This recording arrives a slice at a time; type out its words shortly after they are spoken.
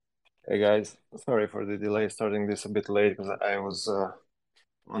Hey guys, sorry for the delay starting this a bit late because I was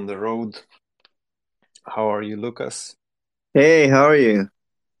on the road. How are you, Lucas? Hey, how are you?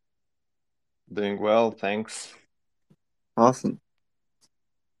 Doing well, thanks. Awesome.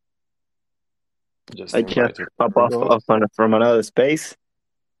 Just I just invited pop Ergo. from another space,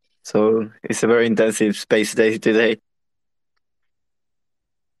 so it's a very intensive space day today.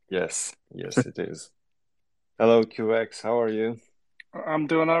 Yes, yes, it is. Hello, QX, how are you? I'm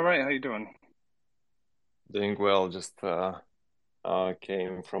doing all right. How you doing? Doing well, just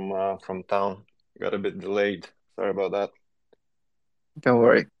came from town. Got a bit delayed. Sorry about that. Don't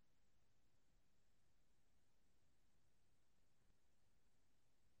worry.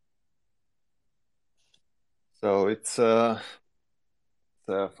 So it's 5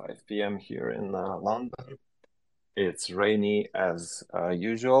 p.m. here in London. It's rainy as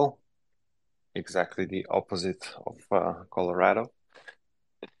usual, exactly the opposite of Colorado.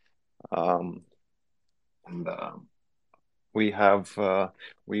 Um, and We have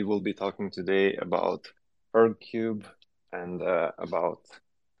we will be talking today about Erg and about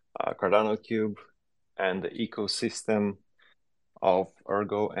Cardano Cube and the ecosystem of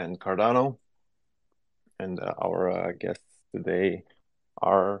Ergo and Cardano. And our guests today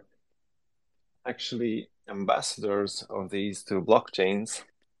are actually ambassadors of these two blockchains.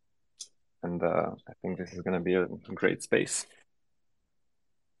 And I think this is going to be a great space.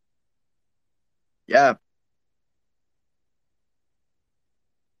 Yeah.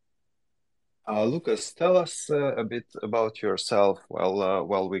 Lucas, tell us a bit about yourself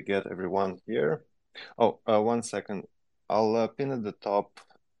while we get everyone here. Oh, 1 second. I'll pin at the top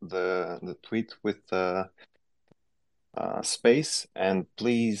the tweet with the space, and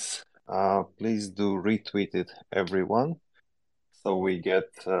please do retweet it, everyone, so we get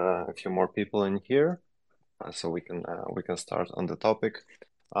a few more people in here, so we can start on the topic.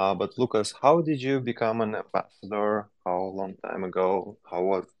 But Lucas, how did you become an ambassador? How long time ago?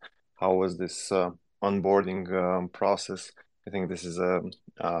 How was this onboarding process? I think this is a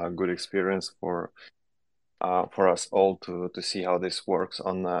good experience for us all to see how this works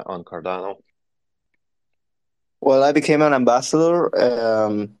on Cardano. Well, I became an ambassador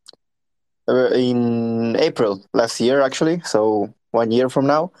in April last year, actually. So 1 year from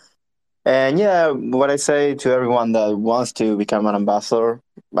now. And yeah, what I say to everyone that wants to become an ambassador,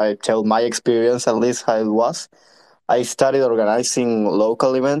 I tell my experience, at least how it was. I started organizing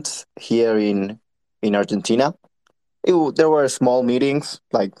local events here in Argentina. There were small meetings,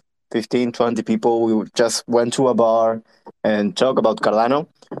 like 15, 20 people. Just went to a bar and talk about Cardano.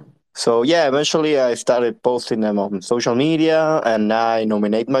 So yeah, eventually I started posting them on social media, and I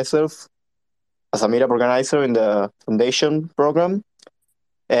nominate myself as a meetup organizer in the foundation program.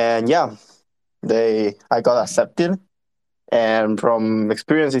 And yeah, they I got accepted. And from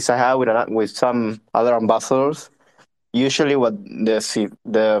experiences I had with some other ambassadors, usually what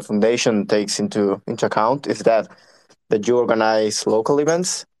the foundation takes into account is that you organize local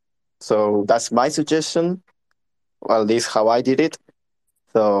events. So that's my suggestion, or at least how I did it.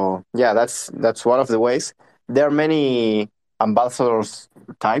 So yeah, that's one of the ways. There are many ambassadors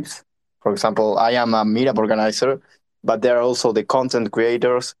types. For example, I am a meetup organizer, but there are also the content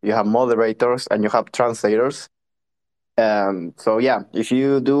creators. You have moderators and you have translators. So yeah, if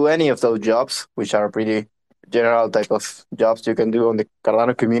you do any of those jobs, which are pretty general type of jobs you can do on the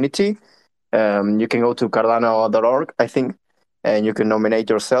Cardano community, you can go to cardano.org, I think, and you can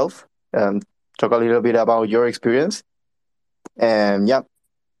nominate yourself. Talk a little bit about your experience, and yeah,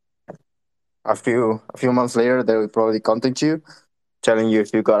 a few months later, they will probably contact you, telling you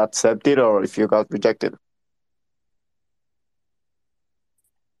if you got accepted or if you got rejected.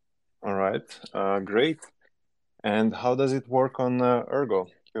 All right, great. And how does it work on Ergo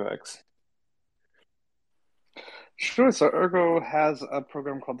QX? Sure. So Ergo has a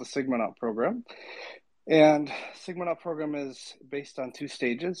program called the Sigma program. And Sigma program is based on two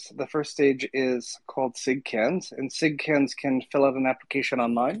stages. The first stage is called SIGCANs, and SIGCANs can fill out an application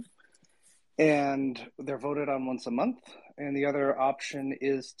online, and they're voted on once a month. And the other option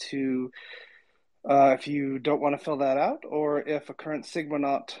is to, if you don't want to fill that out, or if a current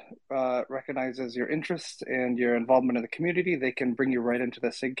Sigma recognizes your interest and your involvement in the community, they can bring you right into the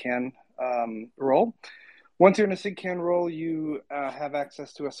SIGCAN role. Once you're in a SIGCAN role, you have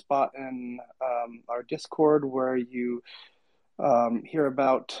access to a spot in our Discord where you hear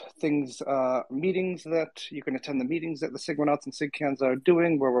about things, meetings that you can attend the meetings that the Sigmanauts and SIGCANs are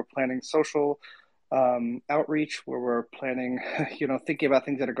doing, where we're planning social outreach, where we're planning, thinking about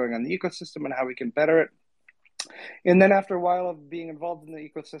things that are going on in the ecosystem and how we can better it. And then after a while of being involved in the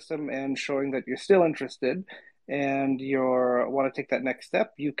ecosystem and showing that you're still interested and you want to take that next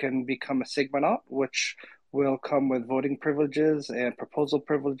step, you can become a Sigmanaut, which will come with voting privileges and proposal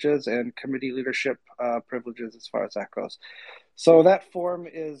privileges and committee leadership privileges as far as that goes. So that form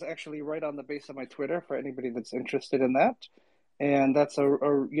is actually right on the base of my Twitter for anybody that's interested in that. And that's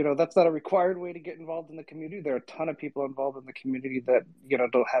that's not a required way to get involved in the community. There are a ton of people involved in the community that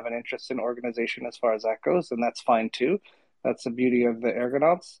don't have an interest in organization as far as that goes, and that's fine too. That's the beauty of the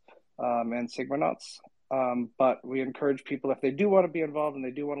Ergonauts and Sigmanauts. But we encourage people, if they do want to be involved and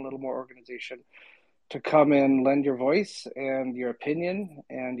they do want a little more organization, to come in, lend your voice and your opinion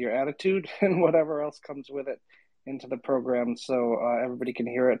and your attitude and whatever else comes with it into the program, so everybody can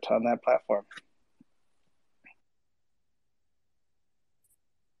hear it on that platform.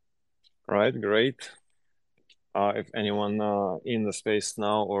 Right, great. If anyone in the space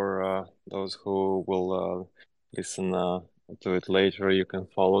now, or those who will listen to it later, you can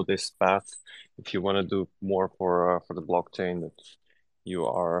follow this path if you want to do more for the blockchain that you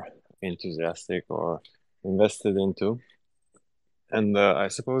are enthusiastic or invested into. And I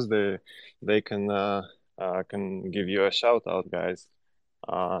suppose they can give you a shout out, guys,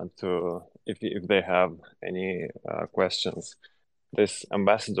 to if they have any questions. This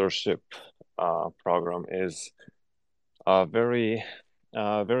ambassadorship program is very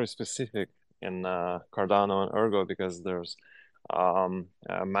very specific in Cardano and Ergo, because there's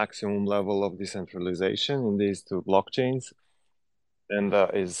a maximum level of decentralization in these two blockchains, and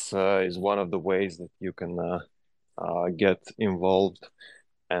is one of the ways that you can get involved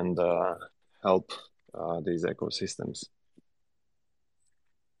and help these ecosystems.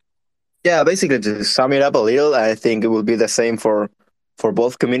 Yeah, basically to sum it up a little, I think it will be the same for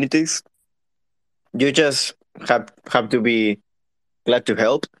both communities. You just have to be glad to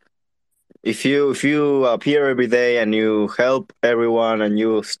help. If you appear every day and you help everyone and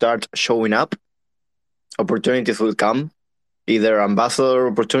you start showing up, opportunities will come, either ambassador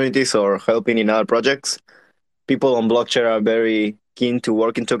opportunities or helping in other projects. People on blockchain are very keen to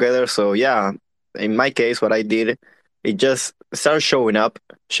working together. So yeah, in my case, what I did, it just start showing up,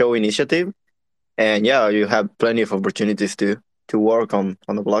 show initiative, and yeah, you have plenty of opportunities to work on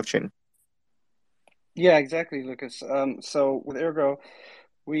the blockchain. Yeah, exactly, Lucas. So with Ergo,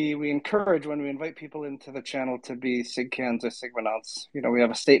 we encourage, when we invite people into the channel, to be SigCans or Sigmanauts. We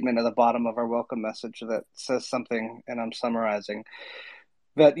have a statement at the bottom of our welcome message that says something, and I'm summarizing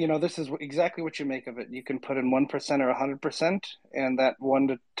that. This is exactly what you make of it. You can put in 1% or 100%, and that 1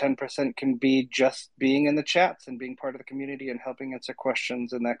 to 10% can be just being in the chats and being part of the community and helping answer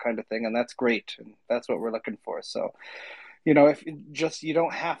questions and that kind of thing, and that's great, and that's what we're looking for. So if you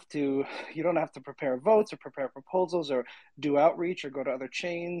don't have to prepare votes or prepare proposals or do outreach or go to other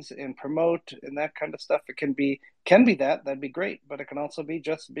chains and promote and that kind of stuff. It can be that'd be great, but it can also be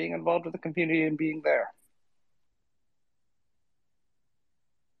just being involved with the community and being there.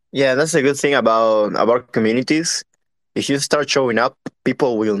 Yeah, that's a good thing about communities. If you start showing up,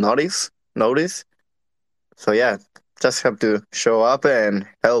 people will notice. So yeah, just have to show up and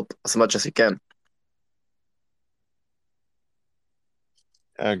help as much as you can.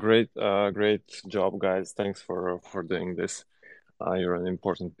 Great job, guys. Thanks for doing this. You're an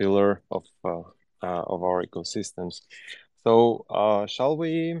important pillar of our ecosystems. So shall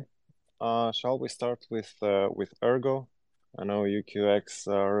we start with Ergo? I know UQX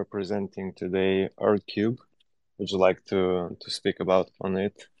are representing today Ercube. Would you like to speak about on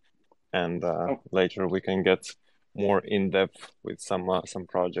it? And later we can get more in depth with some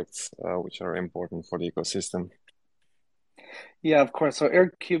projects which are important for the ecosystem. Yeah, of course. So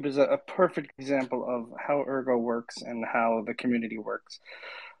Ercube is a perfect example of how Ergo works and how the community works.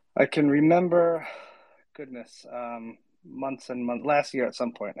 I can remember, goodness, months and months, last year at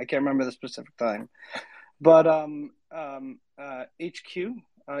some point. I can't remember the specific time, but HQ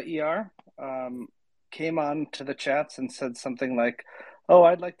ER came on to the chats and said something like, "Oh,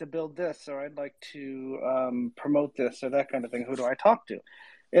 I'd like to build this, or I'd like to promote this, or that kind of thing. Who do I talk to?"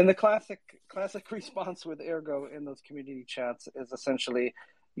 And the classic response with Ergo in those community chats is essentially,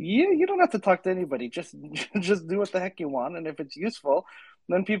 "Yeah, you don't have to talk to anybody. Just just do what the heck you want, and if it's useful,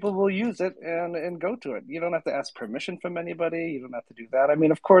 then people will use it and go to it. You don't have to ask permission from anybody. You don't have to do that. I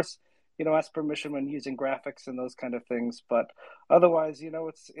mean, of course, ask permission when using graphics and those kind of things, but otherwise,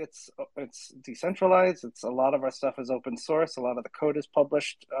 it's decentralized. It's a lot of our stuff is open source. A lot of the code is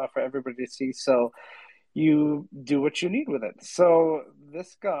published for everybody to see. So you do what you need with it." So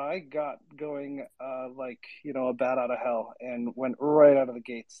this guy got going like a bat out of hell and went right out of the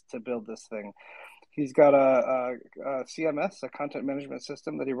gates to build this thing. He's got a CMS, a content management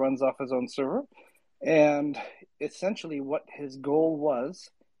system, that he runs off his own server. And essentially what his goal was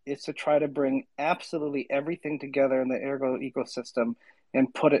is to try to bring absolutely everything together in the Ergo ecosystem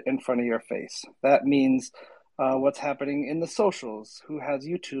and put it in front of your face. That means what's happening in the socials, who has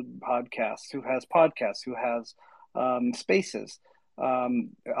YouTube podcasts, who has spaces.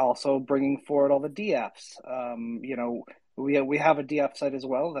 Also bringing forward all the DApps. We have a DApp site as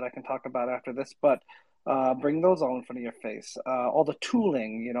well that I can talk about after this, but bring those all in front of your face. All the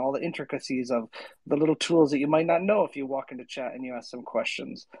tooling, all the intricacies of the little tools that you might not know if you walk into chat and you ask some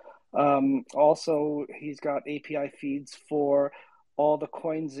questions. Also, he's got API feeds for all the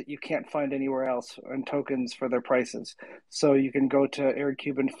coins that you can't find anywhere else and tokens for their prices. So you can go to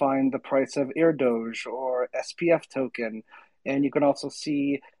Aircube and find the price of AirDoge or SPF token. And you can also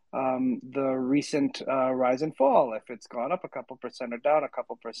see the recent rise and fall, if it's gone up a couple percent or down a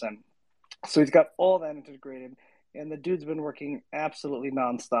couple percent. So he's got all that integrated, and the dude's been working absolutely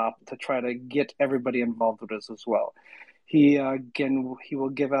nonstop to try to get everybody involved with this as well. He will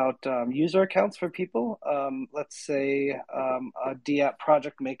give out user accounts for people. Let's say a DApp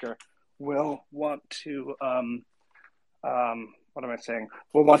project maker will want to what am I saying?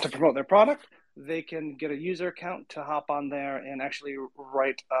 Will want to promote their product. They can get a user account to hop on there and actually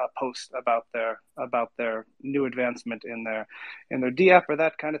write a post about their new advancement in their DApp or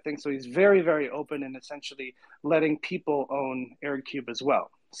that kind of thing. So he's very, very open and essentially letting people own AirCube as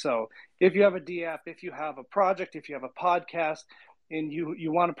well. So if you have a DApp, if you have a project, if you have a podcast, and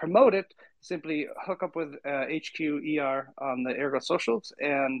you want to promote it, simply hook up with HQER on the Ergo socials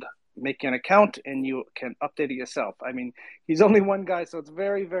and make an account, and you can update it yourself. I mean, he's only one guy, so it's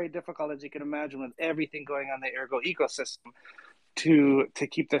very, very difficult, as you can imagine, with everything going on in the Ergo ecosystem to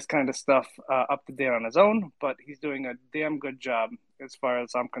keep this kind of stuff up to date on his own. But he's doing a damn good job, as far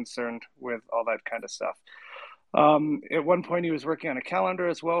as I'm concerned, with all that kind of stuff. At one point, he was working on a calendar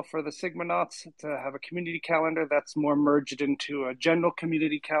as well for the Sigmanauts to have a community calendar that's more merged into a general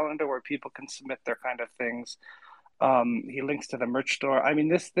community calendar where people can submit their kind of things. He links to the merch store. I mean,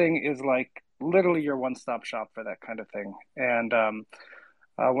 this thing is like literally your one-stop shop for that kind of thing. And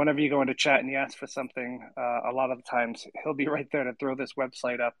whenever you go into chat and you ask for something, a lot of the times he'll be right there to throw this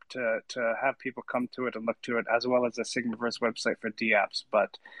website up to have people come to it and look to it, as well as the Sigmaverse website for DApps.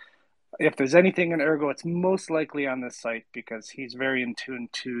 But if there's anything in Ergo, it's most likely on this site because he's very in tune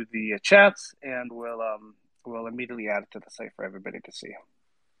to the chats and will immediately add it to the site for everybody to see.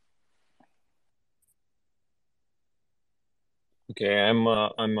 Okay, I'm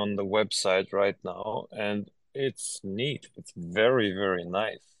on the website right now, and it's neat. It's very, very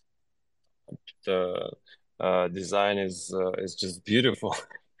nice. The design is just beautiful.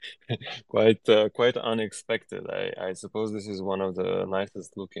 Quite unexpected. I suppose this is one of the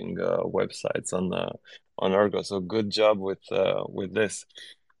nicest looking websites on Ergo. So good job with this.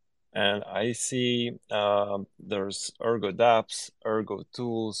 And I see there's Ergo dApps, Ergo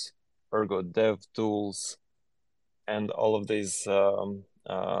tools, Ergo dev tools, and all of this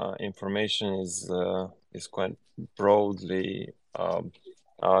information is quite broadly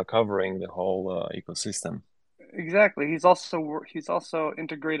covering the whole ecosystem. Exactly. He's also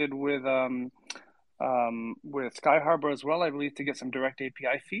integrated with Sky Harbor as well, I believe, to get some direct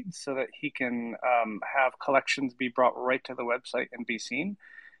API feeds so that he can have collections be brought right to the website and be seen.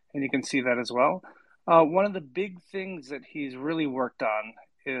 And you can see that as well. One of the big things that he's really worked on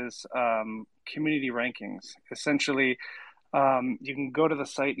is community rankings. Essentially, you can go to the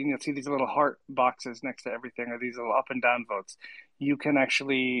site and you'll see these little heart boxes next to everything, or these little up and down votes. You can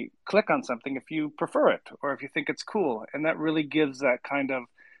actually click on something if you prefer it or if you think it's cool. And that really gives that kind of,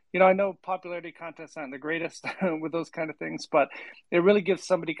 I know popularity contests aren't the greatest with those kind of things, but it really gives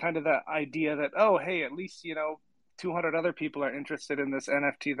somebody kind of that idea that, oh, hey, at least, 200 other people are interested in this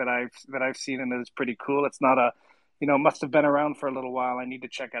NFT that I've seen and is pretty cool. It's not a, must have been around for a little while. I need to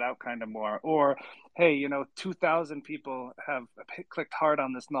check it out kind of more. Or, hey, 2,000 people have clicked hard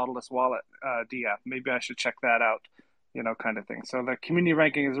on this Nautilus wallet DApp. Maybe I should check that out, kind of thing. So the community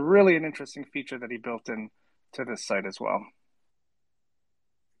ranking is really an interesting feature that he built in to this site as well.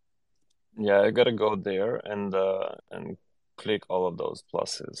 Yeah, I gotta go there and click all of those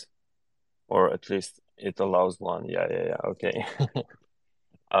pluses, or at least it allows one. Yeah. Okay.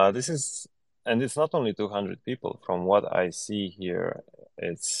 This is, and it's not only 200 people. From what I see here,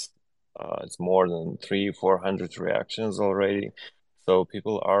 it's more than 300-400 reactions already. So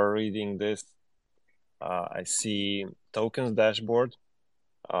people are reading this. I see tokens dashboard.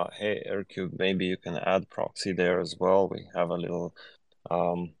 Hey, Aircube, maybe you can add proxy there as well. We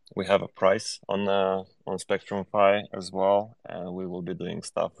have a price on Spectrum Phi as well, and we will be doing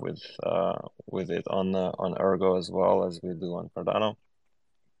stuff with it on Ergo as well as we do on Cardano.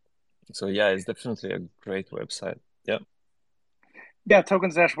 So yeah, it's definitely a great website. Yeah. Yeah,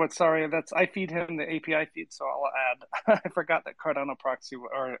 tokens dashboard. Sorry, that's I feed him the API feed, so I'll add. I forgot that Cardano proxy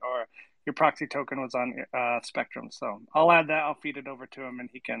or your proxy token was on Spectrum, so I'll add that. I'll feed it over to him, and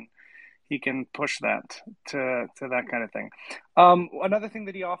he can push that to that kind of thing. Another thing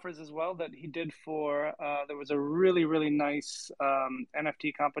that he offers as well that he did for there was a really nice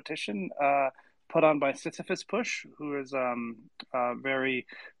NFT competition put on by Sisyphus Push, who is a very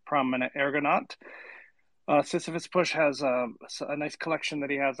prominent ergonaut. Sisyphus Push has a nice collection that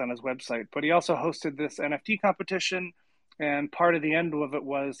he has on his website, but he also hosted this NFT competition. And part of the end of it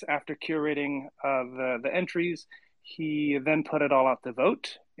was after curating the entries, he then put it all out to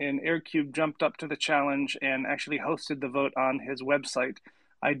vote. And Aircube jumped up to the challenge and actually hosted the vote on his website.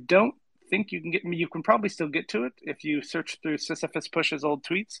 I don't think you can get me. You can probably still get to it if you search through Sisyphus Push's old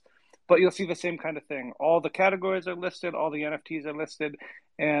tweets, but you'll see the same kind of thing. All the categories are listed, all the NFTs are listed,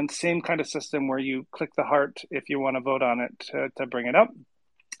 and same kind of system where you click the heart if you want to vote on it to bring it up.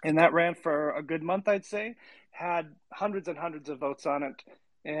 And that ran for a good month, I'd say, had hundreds and hundreds of votes on it,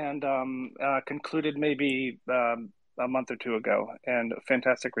 and concluded maybe a month or two ago, and a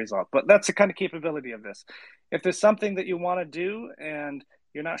fantastic result. But that's the kind of capability of this. If there's something that you want to do and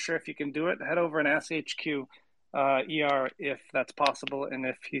you're not sure if you can do it, head over and ask HQ if that's possible and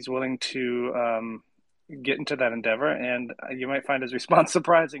if he's willing to get into that endeavor. And you might find his response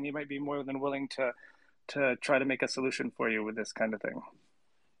surprising. He might be more than willing to try to make a solution for you with this kind of thing.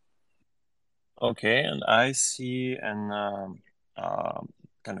 Okay, and I see an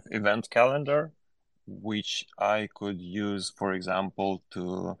kind of event calendar, which I could use, for example,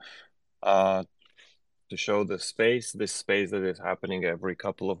 to show this space that is happening every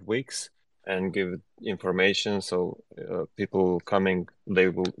couple of weeks, and give information so people coming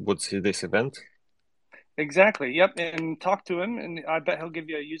would see this event. Exactly. Yep. And talk to him, and I bet he'll give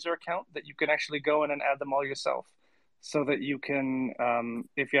you a user account that you can actually go in and add them all yourself, so that you can,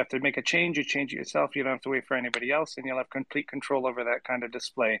 if you have to make a change, you change it yourself. You don't have to wait for anybody else, and you'll have complete control over that kind of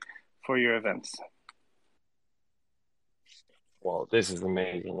display for your events. Wow, this is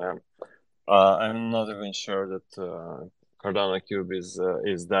amazing, man. I'm not even sure that Cardano Cube is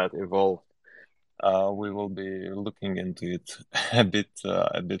that evolved. We will be looking into it a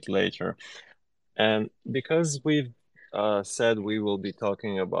bit later. And because we've said we will be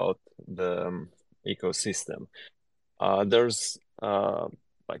talking about the ecosystem, there's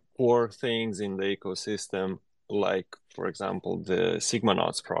like core things in the ecosystem, like, for example, the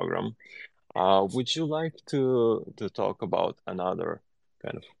Sigmanauts program. Would you like to talk about another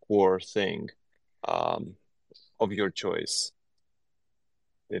kind of core thing um, of your choice?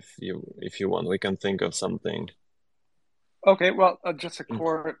 If you want, we can think of something. Okay. Well, just a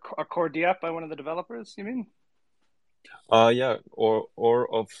core DApp by one of the developers. You mean? Yeah, or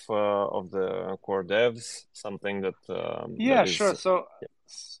of the core devs, something that Yeah, is. sure.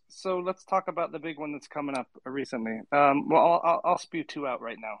 So let's talk about the big one that's coming up recently. Well, I'll spew two out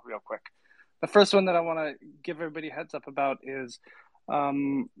right now, real quick. The first one that I want to give everybody a heads up about is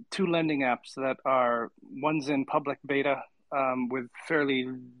two lending apps that are one's in public beta with fairly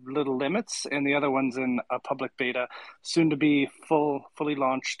little limits, and the other one's in a public beta, soon to be fully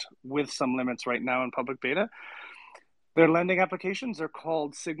launched with some limits right now in public beta. Their lending applications are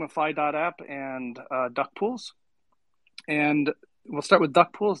called Sigmafy.app and Duck Pools. And we'll start with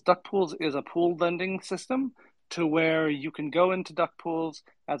Duck Pools. Duck Pools is a pool lending system to where you can go into Duck Pools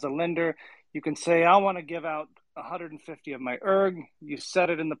as a lender. You can say, I want to give out 150 of my ERG. You set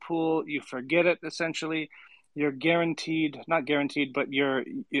it in the pool, you forget it essentially. You're guaranteed, not guaranteed, but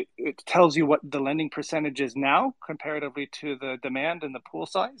it tells you what the lending percentage is now comparatively to the demand and the pool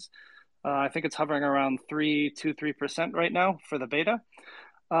size. I think it's hovering around 3% right now for the beta.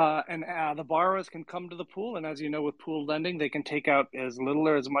 And the borrowers can come to the pool, and as you know, with pool lending, they can take out as little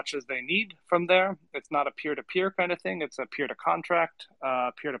or as much as they need from there. It's not a peer-to-peer kind of thing; it's a peer-to-contract,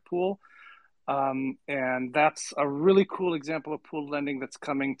 peer-to-pool, and that's a really cool example of pool lending that's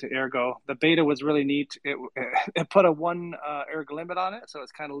coming to Ergo. The beta was really neat. It put a one Ergo limit on it, so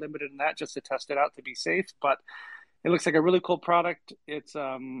it's kind of limited in that just to test it out to be safe, but. It looks like a really cool product. It's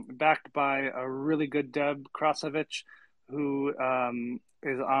backed by a really good Deb Krasovich, who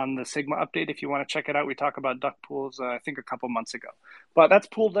is on the Sigma update. If you want to check it out, we talk about duck pools, I think a couple months ago. But that's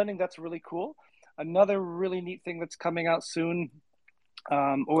pool lending. That's really cool. Another really neat thing that's coming out soon,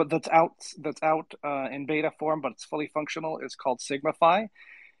 or that's out in beta form, but it's fully functional, is called Sigmafy.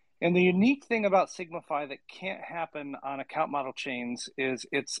 And the unique thing about Sigmafy that can't happen on account model chains is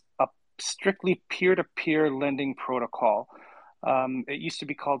it's a strictly peer-to-peer lending protocol. It used to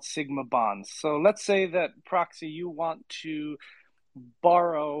be called Sigma Bonds. So let's say that Proxy, you want to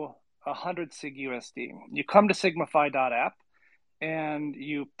borrow 100 SIG USD. You come to Sigmafy.app and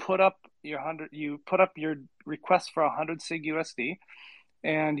you put up your request for 100 sig USD,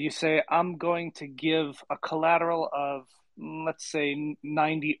 and you say, I'm going to give a collateral of, let's say,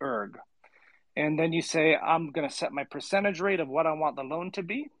 90 erg. And then you say, I'm going to set my percentage rate of what I want the loan to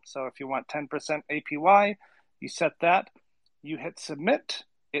be. So if you want 10% APY, you set that, you hit submit.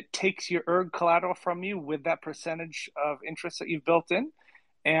 It takes your ERG collateral from you with that percentage of interest that you've built in,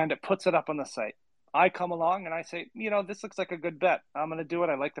 and it puts it up on the site. I come along and I say, this looks like a good bet. I'm going to do it.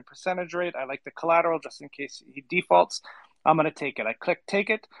 I like the percentage rate. I like the collateral just in case he defaults. I'm going to take it. I click take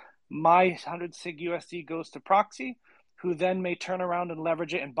it. My 100 sig USD goes to Proxy, who then may turn around and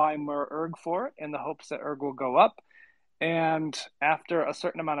leverage it and buy more ERG for it in the hopes that ERG will go up. And after a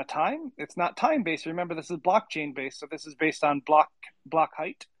certain amount of time, it's not time based. Remember, this is blockchain based, so this is based on block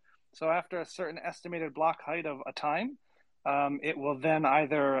height. So after a certain estimated block height of a time, it will then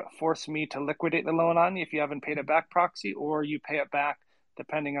either force me to liquidate the loan on you if you haven't paid it back, Proxy, or you pay it back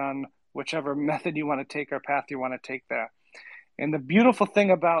depending on whichever method you want to take or path you want to take there. And the beautiful thing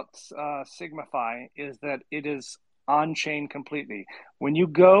about Sigmify is that it is on chain completely. When you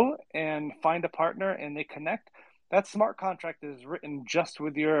go and find a partner and they connect, that smart contract is written just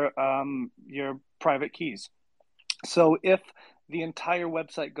with your private keys. So if the entire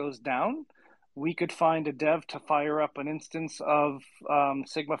website goes down, we could find a dev to fire up an instance of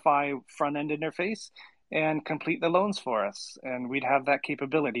Sigmify front-end interface and complete the loans for us. And we'd have that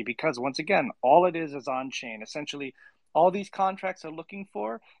capability because, once again, all it is on-chain. Essentially, all these contracts are looking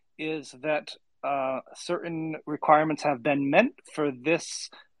for is that certain requirements have been met for this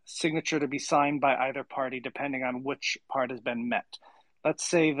signature to be signed by either party, depending on which part has been met. Let's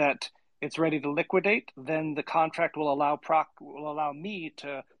say that it's ready to liquidate, then the contract will allow me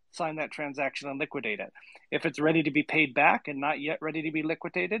to sign that transaction and liquidate it. If it's ready to be paid back and not yet ready to be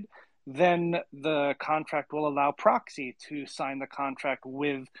liquidated, then the contract will allow Proxy to sign the contract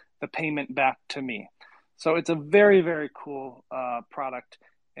with the payment back to me. So it's a very, very cool product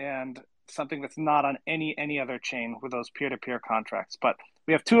and something that's not on any other chain with those peer-to-peer contracts. But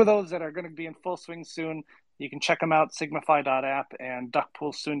we have two of those that are going to be in full swing soon. You can check them out, signify.app, and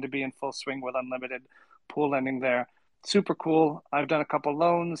Duckpool soon to be in full swing with unlimited pool lending there. Super cool. I've done a couple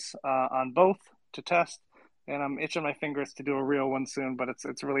loans on both to test, and I'm itching my fingers to do a real one soon, but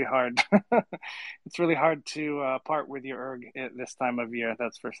it's really hard. It's really hard to part with your ERG at this time of year.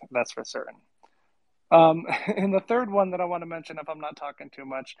 That's for certain. And the third one that I want to mention, if I'm not talking too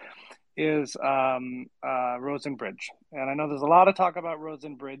much, is Rosen Bridge. And I know there's a lot of talk about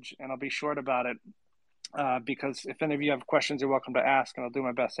Rosen Bridge, and I'll be short about it because if any of you have questions, you're welcome to ask, and I'll do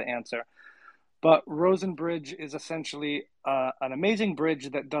my best to answer. But Rosen Bridge is essentially an amazing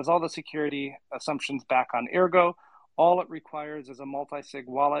bridge that does all the security assumptions back on Ergo. All it requires is a multi-sig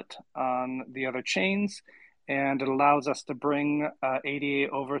wallet on the other chains, and it allows us to bring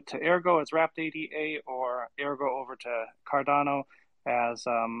ADA over to Ergo as wrapped ADA or Ergo over to Cardano as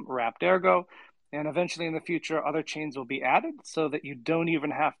wrapped Ergo. And eventually in the future, other chains will be added so that you don't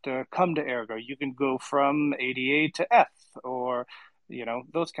even have to come to Ergo. You can go from ADA to ETH or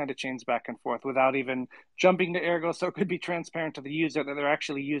those kind of chains back and forth without even jumping to Ergo. So it could be transparent to the user that they're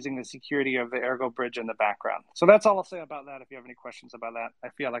actually using the security of the Ergo bridge in the background. So that's all I'll say about that. If you have any questions about that, I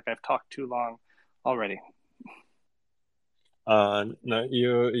feel like I've talked too long already. No,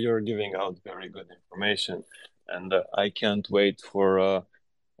 you're giving out very good information, and I can't wait for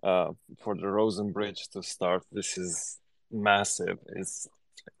the Rosen Bridge to start. This is massive. It's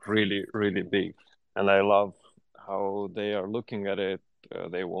really, really big, and I love how they are looking at it.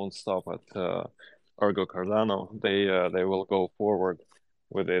 They won't stop at Ergo Cardano. They will go forward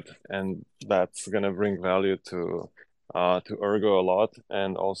with it, and that's gonna bring value to Ergo a lot,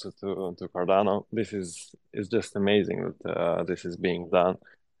 and also to Cardano. This is just amazing that this is being done,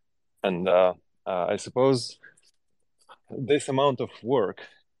 and I suppose this amount of work,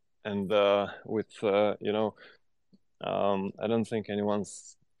 and with I don't think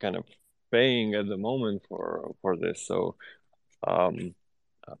anyone's kind of paying at the moment for this, so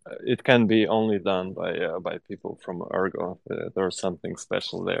it can be only done by people from Ergo. There's something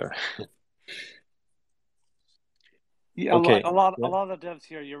special there. Yeah, Okay. a lot of the devs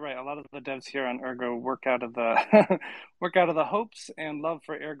here. You're right. A lot of the devs here on Ergo work out of the work out of the hopes and love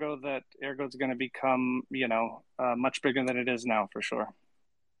for Ergo that Ergo is going to become much bigger than it is now for sure.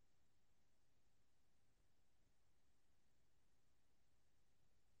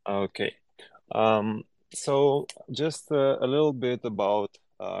 Okay. So just a little bit about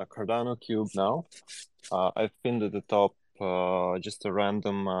Cardano Cube now. I've pinned at the top just a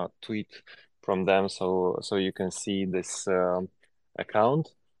random tweet from them, so you can see this account.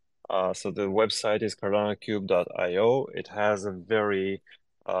 So the website is cardanocube.io. It has a very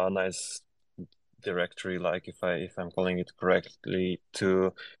nice directory, like if I'm calling it correctly,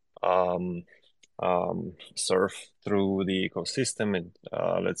 to um, surf through the ecosystem. It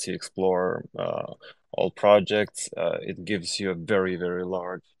lets you explore all projects. It gives you a very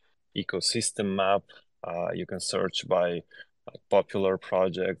large ecosystem map. You can search by popular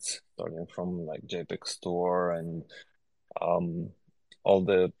projects, starting from like JPEG Store and um, all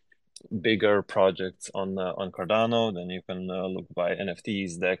the bigger projects on Cardano. Then you can look by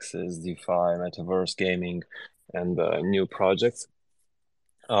NFTs, DEXs, DeFi, Metaverse gaming, and new projects.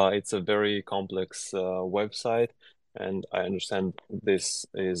 It's a very complex website, and I understand this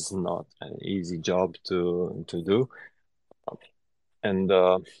is not an easy job to do. And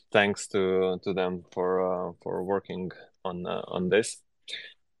thanks to them for working on this.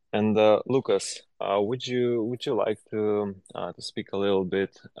 And Lucas, would you like to speak a little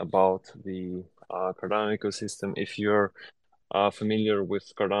bit about the Cardano ecosystem? If you're familiar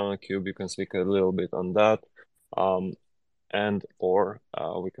with Cardano Cube, you can speak a little bit on that, um, and or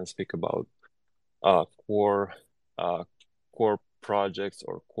we can speak about uh, core uh, core projects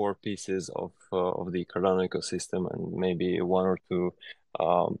or core pieces of the Cardano ecosystem, and maybe one or two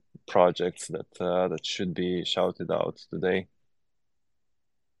projects that should be shouted out today.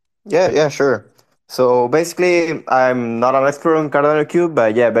 Yeah, sure. So basically, I'm not an expert on Cardano Cube,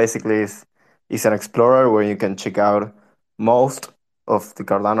 but yeah, basically, it's an explorer where you can check out most of the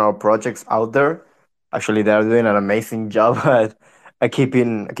Cardano projects out there. Actually, they're doing an amazing job at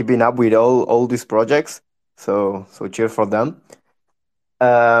keeping up with all these projects. So cheers for them.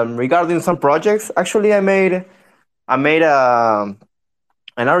 Regarding some projects, actually, I made an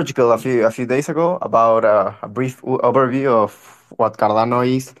article a few days ago about a brief overview of what Cardano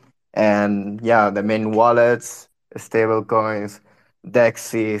is, and yeah, the main wallets, stablecoins,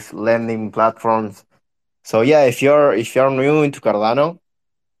 DEXs, lending platforms. So yeah, if you're new into Cardano,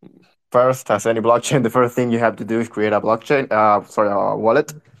 first, as any blockchain, the first thing you have to do is create a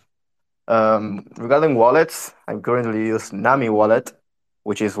wallet. Regarding wallets, I'm currently using Nami wallet,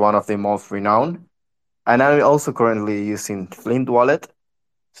 which is one of the most renowned, and I'm also currently using Flint wallet.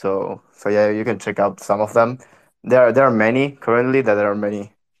 So yeah, you can check out some of them. There are many currently that are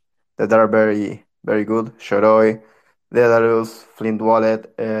very good. Shoroi, Daedalus, Flint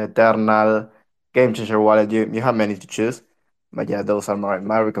Wallet, Eternal, Game Changer Wallet. You have many to choose, but yeah, those are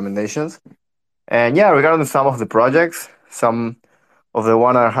my recommendations. And yeah, regarding some of the projects, some of the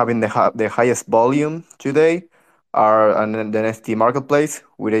one are having the highest volume today are on the NFT marketplace,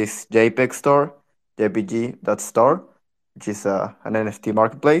 which is JPEG Store, JPG.store, which is an NFT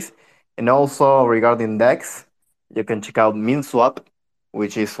marketplace. And also regarding DEX, you can check out MinSwap,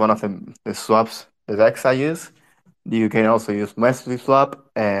 which is one of the swaps, the DEX I use. You can also use Swap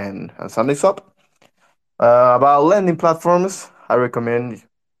and SundaySwap. About lending platforms, I recommend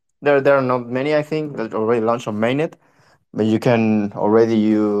there are not many, I think, that already launched on mainnet, but you can already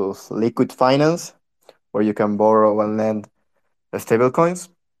use Liquid Finance, where you can borrow and lend stablecoins.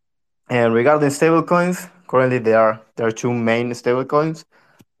 And regarding stablecoins, currently there are two main stablecoins,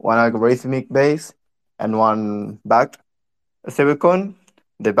 one algorithmic based and one backed stablecoin.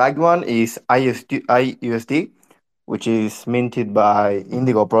 The backed one is IUSD, which is minted by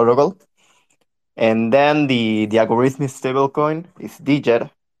Indigo Protocol. And then the algorithmic stablecoin is DJET,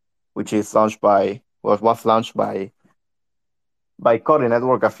 which is was launched by Code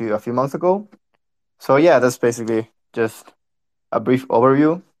Network a few months ago. So yeah, that's basically just a brief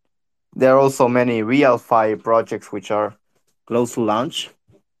overview. There are also many real fi projects which are close to launch,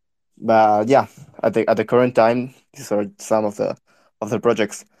 but yeah, at the current time, these are some of the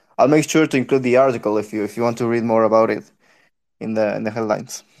projects. I'll make sure to include the article if you want to read more about it in the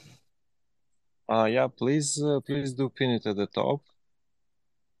headlines. Yeah, please do pin it at the top.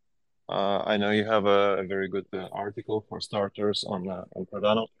 I know you have a very good article for starters on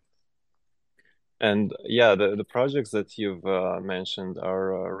Cardano. And yeah, the projects that you've mentioned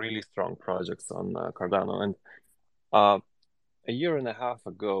are really strong projects on Cardano. And uh, a year and a half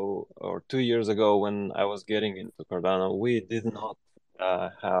ago or 2 years ago, when I was getting into Cardano, we did not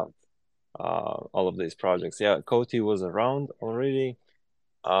have all of these projects. Yeah, Coty was around already,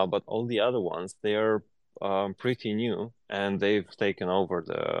 but all the other ones, they are pretty new, and they've taken over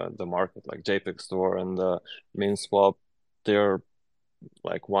the market, like JPEG Store and MinSwap. They're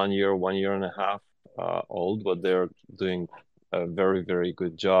like 1 year, 1 year and a half old, but they're doing a very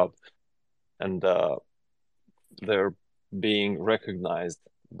good job, and they're being recognized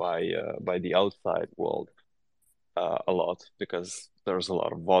by the outside world a lot because there's a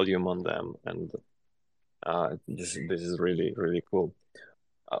lot of volume on them, and this is really cool.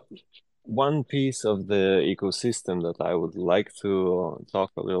 uh, one piece of the ecosystem that I would like to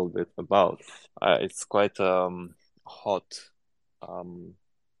talk a little bit about. It's quite hot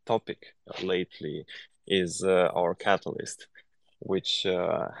topic lately is our catalyst, which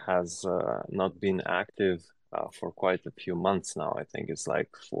has not been active for quite a few months now. I think it's like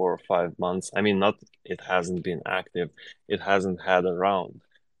 4 or 5 months. I mean, not it hasn't been active, it hasn't had a round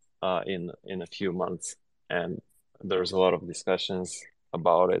in a few months, and there's a lot of discussions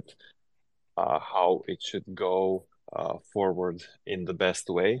about it, how it should go forward in the best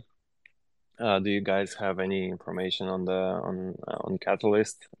way. Do you guys have any information on the on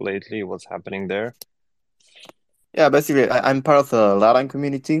Catalyst lately? What's happening there? Yeah, basically, I'm part of the Latin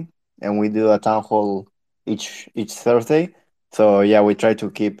community, and we do a town hall each Thursday. So yeah, we try to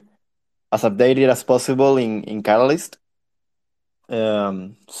keep as updated as possible in Catalyst.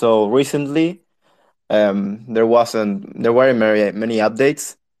 So recently, there weren't many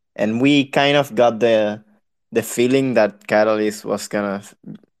updates, and we kind of got the feeling that Catalyst was gonna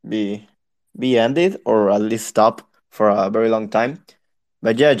be be ended or at least stop for a very long time.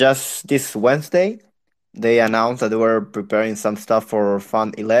 But yeah, just this Wednesday, they announced that they were preparing some stuff for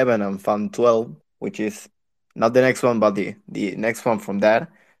Fund 11 and Fund 12, which is not the next one, but the next one from that.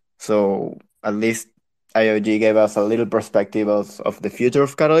 So at least IOG gave us a little perspective of the future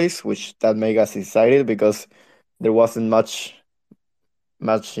of Catalyst, which that made us excited because there wasn't much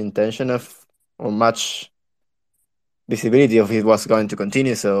intention of or much visibility of it was going to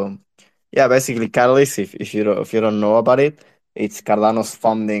continue. So yeah, basically Catalyst, if you don't know about it, it's Cardano's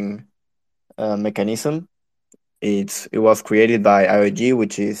funding mechanism. It was created by IOG,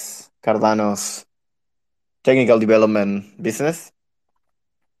 which is Cardano's technical development business.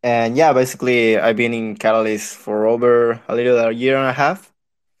 And yeah, basically I've been in Catalyst for over a little a year and a half.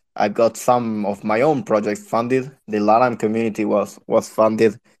 I've got some of my own projects funded. The LATAM community was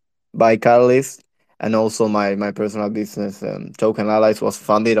funded by Catalyst, and also my personal business, Token Allies, was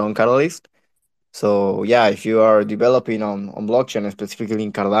funded on Catalyst. So yeah, if you are developing on blockchain, specifically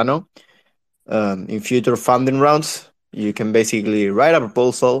in Cardano, in future funding rounds, you can basically write a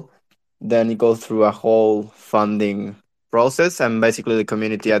proposal, then it goes through a whole funding process, and basically the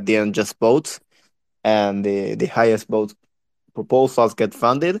community at the end just votes, and the highest vote proposals get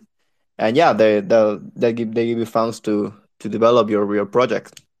funded, and yeah, they give you funds to develop your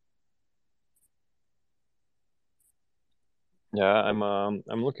project. Yeah,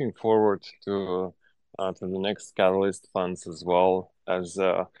 I'm looking forward to the next Catalyst funds as well, as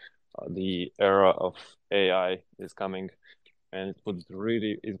the era of AI is coming, and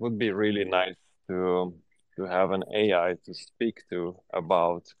it would be really nice to have an AI to speak to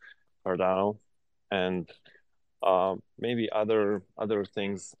about Cardano and maybe other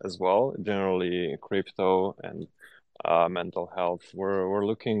things as well. Generally, crypto and mental health. We're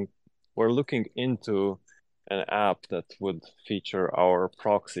looking into an app that would feature our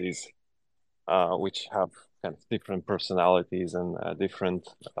proxies, which have kind of different personalities and different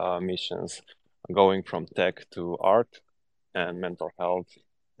missions, going from tech to art and mental health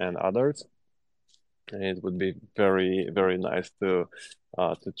and others. And it would be very nice to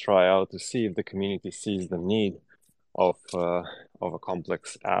try out to see if the community sees the need of a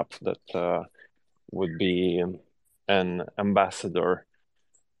complex app that would be an ambassador,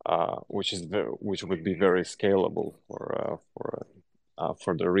 which would be very scalable for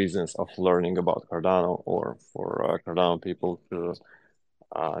the reasons of learning about Cardano, or for Cardano people to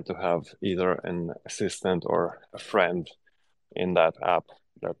have either an assistant or a friend in that app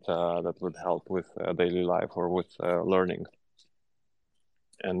that would help with daily life or with learning.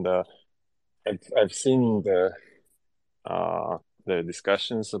 And I've seen the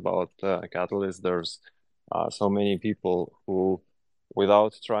discussions about Catalyst. There's so many people who,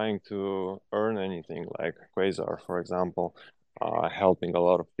 without trying to earn anything, like Quasar, for example, helping a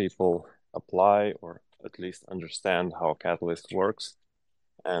lot of people apply or at least understand how Catalyst works,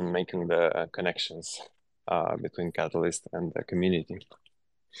 and making the connections between Catalyst and the community.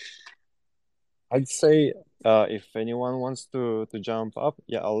 I'd say if anyone wants to jump up,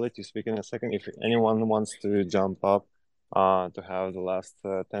 yeah, I'll let you speak in a second. If anyone wants to jump up to have the last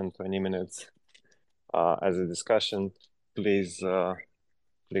 10, 20 minutes as a discussion, please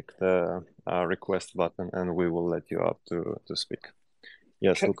click the request button and we will let you up to speak.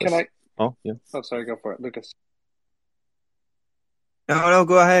 Yes, Can Lucas. I? Oh, yeah. Oh, sorry, go for it, Lucas. No,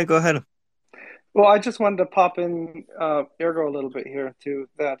 go ahead, go ahead. Well, I just wanted to pop in Ergo a little bit here too.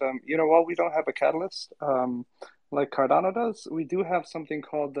 That while we don't have a catalyst like Cardano does, we do have something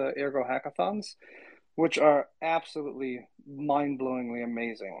called the Ergo hackathons, which are absolutely mind-blowingly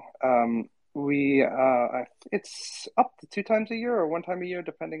amazing. it's up to 2 times a year or 1 time a year,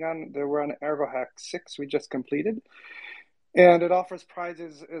 depending on. We're on Ergo Hack 6 we just completed. And it offers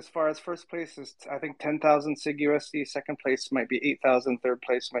prizes as far as first place is, I think, 10,000 SIG USD. Second place might be 8,000. Third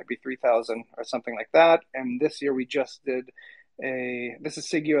place might be 3,000 or something like that. And this year we just did this is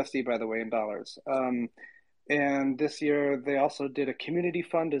SIG USD, by the way, in dollars. And this year they also did a community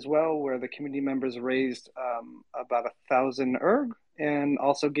fund as well, where the community members raised about 1,000 ERG and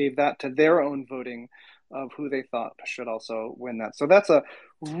also gave that to their own voting of who they thought should also win that. So that's a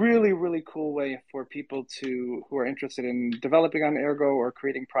really, really cool way for people who are interested in developing on Ergo or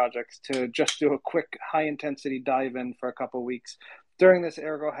creating projects to just do a quick high intensity dive in for a couple of weeks during this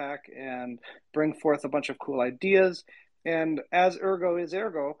Ergo hack and bring forth a bunch of cool ideas. And as Ergo is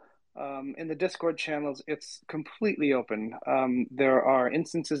Ergo, in the Discord channels, it's completely open. There are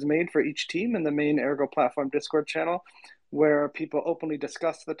instances made for each team in the main Ergo platform Discord channel where people openly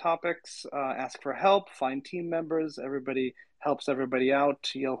discuss the topics, ask for help, find team members. Everybody helps everybody out.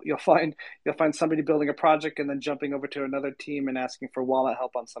 You'll find somebody building a project and then jumping over to another team and asking for wallet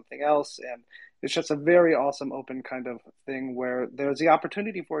help on something else. And it's just a very awesome open kind of thing where there's the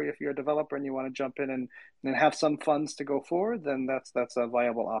opportunity for you if you're a developer and you want to jump in and have some funds to go forward, then that's a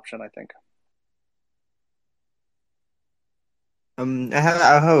viable option, I think. I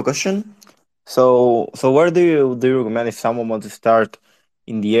have a question. So where do you recommend if someone wants to start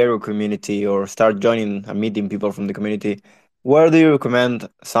in the Aero community or start joining and meeting people from the community? Where do you recommend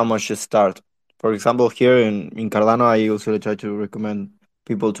someone should start? For example, here in Cardano, I usually try to recommend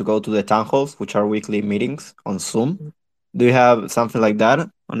people to go to the town halls, which are weekly meetings on Zoom. Do you have something like that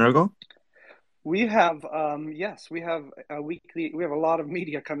on Ergo? We have, yes, we have we have a lot of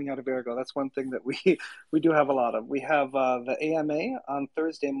media coming out of Ergo. That's one thing that we do have a lot of. We have the AMA on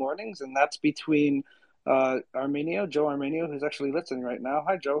Thursday mornings, and that's between Joe Armenio, who's actually listening right now.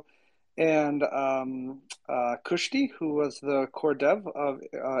 Hi, Joe. And Kushti, who was the core dev of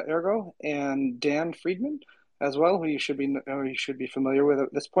Ergo, and Dan Friedman as well, who you should be familiar with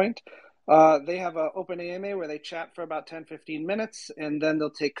at this point. They have an open AMA where they chat for about 10-15 minutes, and then they'll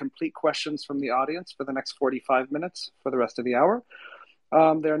take complete questions from the audience for the next 45 minutes for the rest of the hour.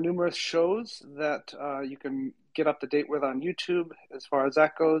 There are numerous shows that you can get up to date with on YouTube as far as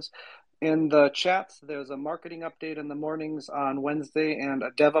that goes. In the chats, there's a marketing update in the mornings on Wednesday and a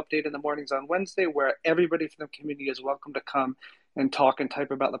dev update in the mornings on Wednesday, where everybody from the community is welcome to come and talk and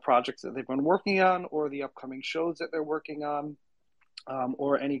type about the projects that they've been working on or the upcoming shows that they're working on.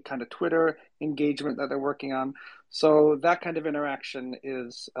 Or any kind of Twitter engagement that they're working on. So that kind of interaction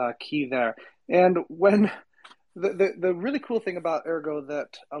is key there. And when the really cool thing about Ergo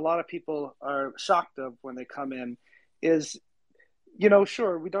that a lot of people are shocked of when they come in is,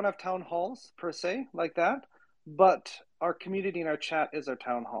 sure, we don't have town halls per se like that, but our community and our chat is our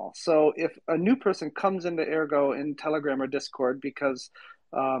town hall. So if a new person comes into Ergo in Telegram or Discord, because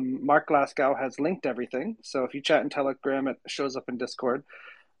Mark Glasgow has linked everything, so if you chat in Telegram, it shows up in Discord.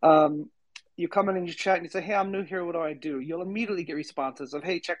 Um, you come in and you chat and you say, "Hey, I'm new here. What do I do?" You'll immediately get responses of,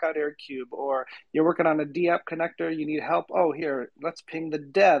 "Hey, check out AirCube," or "You're working on a DApp connector. You need help. Oh, here, let's ping the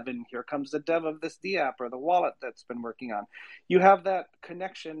dev, and here comes the dev of this DApp or the wallet that's been working on." You have that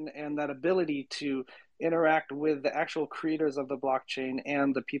connection and that ability to interact with the actual creators of the blockchain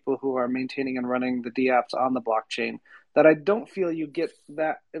and the people who are maintaining and running the DApps on the blockchain. That I don't feel you get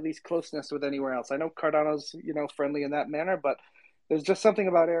that at least closeness with anywhere else. I know Cardano's friendly in that manner, but there's just something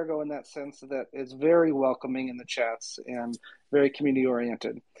about Ergo in that sense that is very welcoming in the chats and very community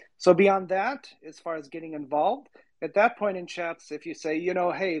oriented. So beyond that, as far as getting involved, at that point in chats, if you say,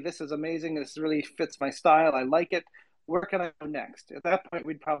 hey, this is amazing, this really fits my style, I like it, where can I go next? At that point,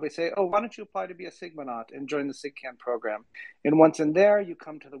 we'd probably say, oh, why don't you apply to be a Sigmanaut and join the SigCan program? And once in there, you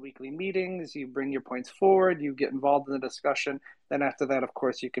come to the weekly meetings, you bring your points forward, you get involved in the discussion. Then after that, of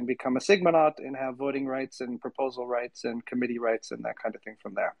course, you can become a Sigmanaut and have voting rights and proposal rights and committee rights and that kind of thing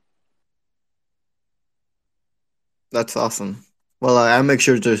from there. That's awesome. Well, I'll make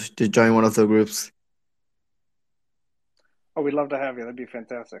sure to join one of the groups. Oh, we'd love to have you. That'd be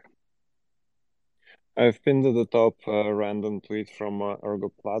fantastic. I've pinned to the top random tweet from Ergo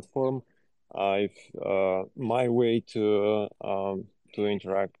platform. I've my way to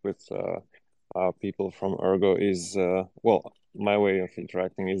interact with people from Ergo is my way of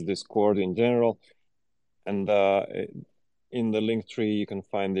interacting is Discord in general, and in the link tree you can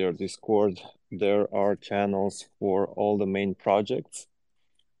find their Discord. There are channels for all the main projects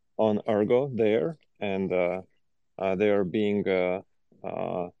on Ergo there, and they are being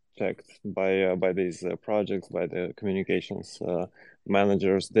checked by these projects, by the communications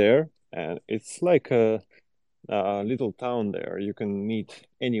managers there, and it's like little town there. You can meet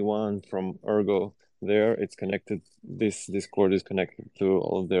anyone from Ergo there. It's connected. This Discord is connected to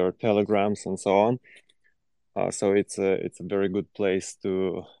all of their telegrams and so on. So it's a very good place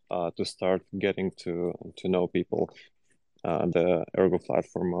to start getting to know people. The Ergo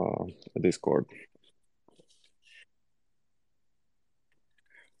platform Discord.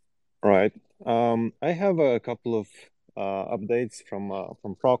 Right. I have a couple of updates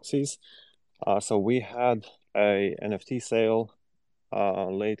from proxies. So we had a NFT sale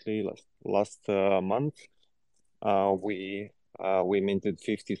lately last month. We minted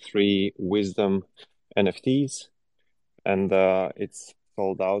 53 Wisdom NFTs, and it's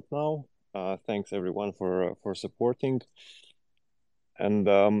sold out now. Thanks everyone for supporting,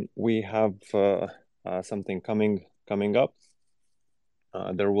 and we have something coming up.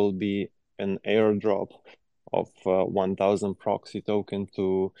 There will be an airdrop of 1,000 proxy token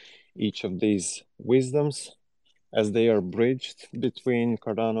to each of these wisdoms. As they are bridged between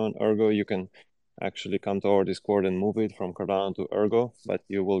Cardano and Ergo, you can actually come to our Discord and move it from Cardano to Ergo, but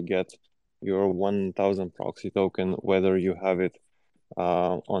you will get your 1,000 proxy token whether you have it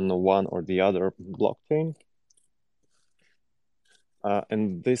on the one or the other blockchain.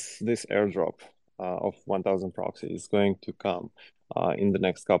 And this airdrop of 1,000 proxy is going to come in the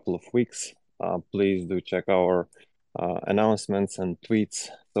next couple of weeks. Please do check our announcements and tweets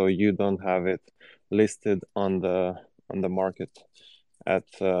so you don't have it listed on the market at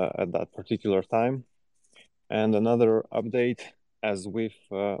that particular time. And another update, as we've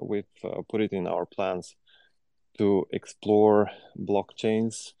put it in our plans to explore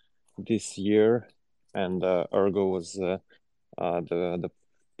blockchains this year, and Ergo was the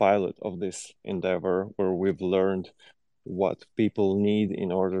pilot of this endeavor, where we've learned what people need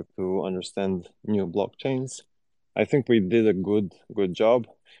in order to understand new blockchains. I think we did a good job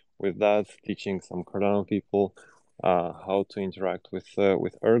with that, teaching some Cardano people how to interact with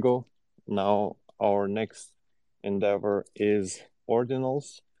Ergo. Now our next endeavor is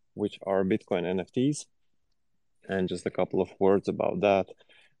ordinals, which are Bitcoin NFTs, and just a couple of words about that.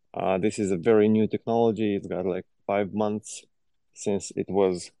 This is a very new technology. It's got like 5 months since it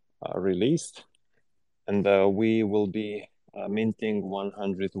was released, and we will be minting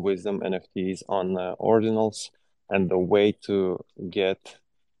 100 Wisdom NFTs on ordinals, and the way to get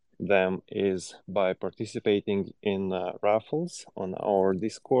them is by participating in raffles on our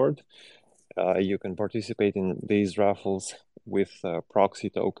Discord. You can participate in these raffles with proxy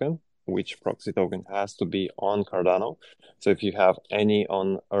token, which proxy token has to be on Cardano. So if you have any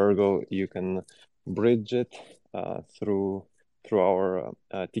on Ergo, you can bridge it through our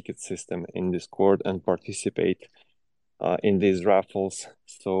ticket system in Discord and participate in these raffles.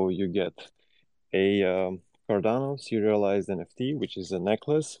 So you get a Cardano serialized NFT, which is a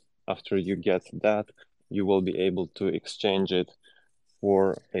necklace. After you get that, you will be able to exchange it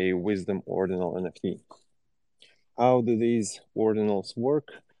for a Wisdom Ordinal NFT. How do these ordinals work?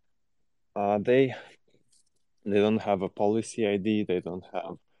 They don't have a policy ID. They don't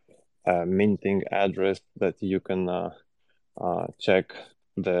have a minting address that you can check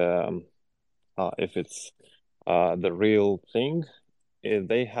the if it's the real thing.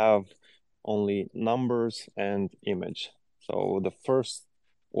 They have only numbers and image. So the first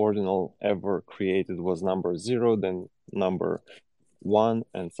ordinal ever created was number 0, then number 1,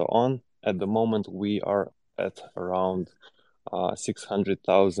 and so on. At the moment, we are at around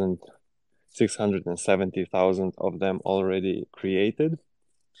 600,000, 670,000 of them already created.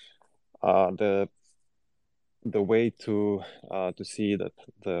 The way to see that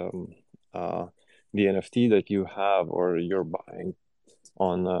the NFT that you have or you're buying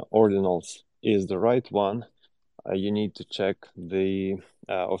on ordinals is the right one, you need to check the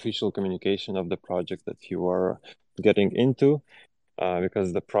official communication of the project that you are getting into,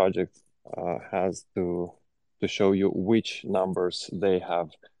 because the project has to show you which numbers they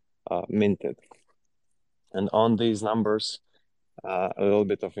have minted. And on these numbers, a little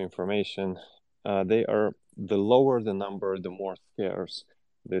bit of information. They are, the lower the number, the more scarce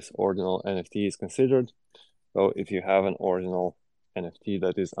this ordinal NFT is considered. So if you have an ordinal NFT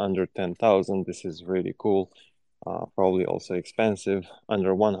that is under 10,000, this is really cool. Probably also expensive.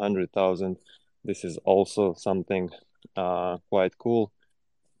 Under 100,000, this is also something quite cool.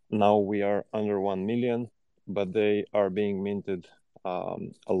 Now we are under 1 million, but they are being minted a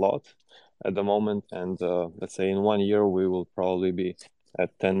lot at the moment. And let's say in 1 year, we will probably be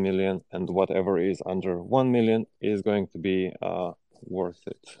at 10 million, and whatever is under 1 million is going to be worth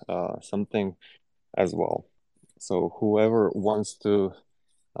it, something as well. So whoever wants to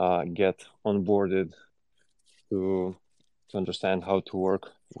get onboarded to understand how to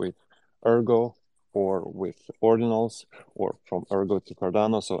work with Ergo, or with ordinals, or from Ergo to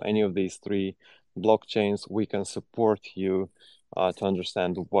Cardano. So any of these three blockchains, we can support you to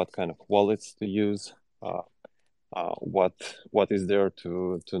understand what kind of wallets to use, what is there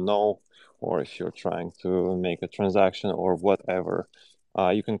to know, or if you're trying to make a transaction or whatever.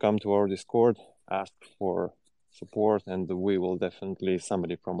 You can come to our Discord, ask for support, and we will definitely,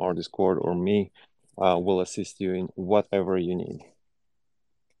 somebody from our Discord or me, will assist you in whatever you need.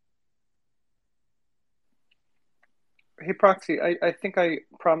 Hey, Proxy, I think I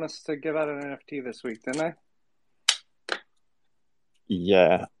promised to give out an NFT this week, didn't I?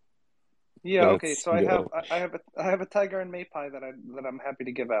 Yeah, Yeah, okay. let's So go. I have a tiger and maypie that I'm happy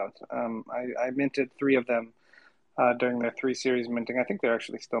to give out. I minted three of them during their three series minting. I think they're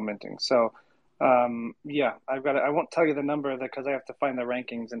actually still minting. So yeah, I won't tell you the number because I have to find the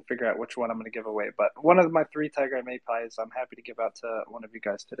rankings and figure out which one I'm going to give away. But one of my three tiger and maypies, I'm happy to give out to one of you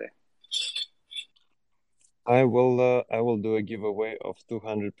guys today. I will do a giveaway of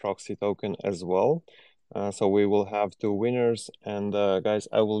 200 proxy token as well. So we will have two winners, and guys,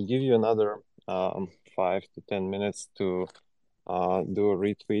 I will give you another 5 to 10 minutes to do a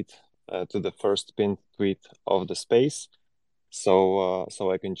retweet to the first pinned tweet of the space, so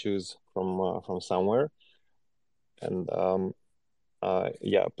I can choose from somewhere. And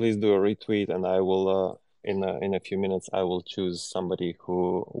yeah, please do a retweet, and I will in a few minutes I will choose somebody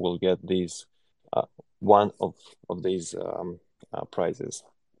who will get these one of these prizes.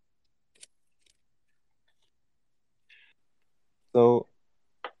 So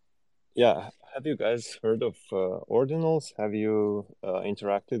yeah, have you guys heard of ordinals? Have you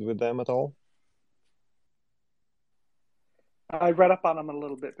interacted with them at all? I read up on them a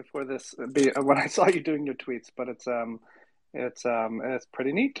little bit before this when I saw you doing your tweets, but it's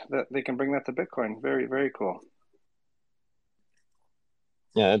pretty neat that they can bring that to Bitcoin. Very, very cool.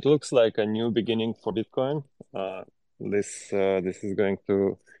 Yeah, it looks like a new beginning for Bitcoin. This is going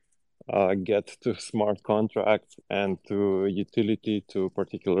to get to smart contracts and to utility to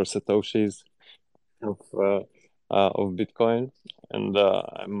particular satoshis of Bitcoin, and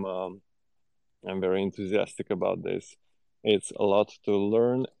I'm very enthusiastic about this. It's a lot to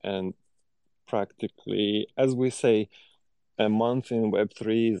learn, and practically, as we say, a month in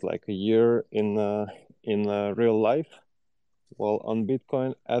Web3 is like a year in real life. Well, on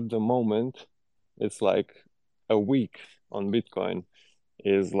Bitcoin at the moment, it's like a week on Bitcoin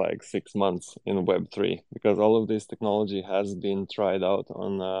is like 6 months in Web3, because all of this technology has been tried out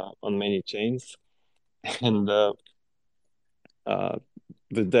on many chains, and uh, the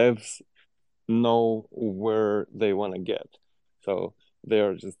devs know where they want to get. So they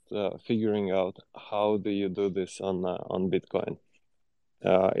are just figuring out how do you do this on Bitcoin.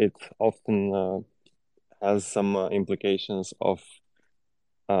 It often has some implications of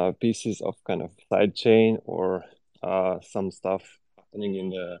pieces of kind of side chain or some stuff happening in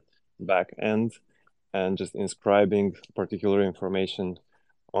the back end, and just inscribing particular information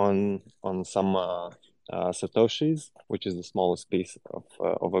on some satoshis, which is the smallest piece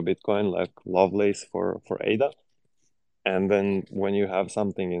of a Bitcoin, like Lovelace for ADA. And then when you have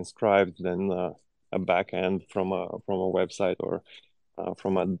something inscribed, then a backend from a website or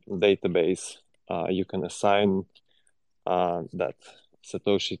from a database, you can assign that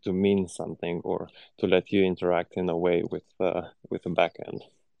Satoshi to mean something, or to let you interact in a way with a backend.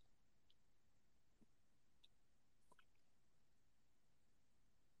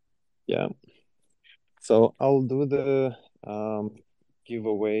 Yeah. So I'll do the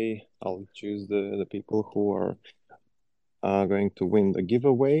giveaway. I'll choose the people who are going to win the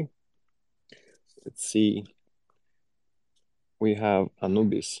giveaway. Let's see. We have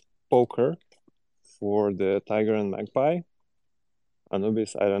Anubis Poker for the Tiger and Magpie.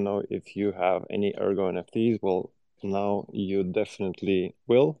 Anubis, I don't know if you have any Ergo NFTs. Well, now you definitely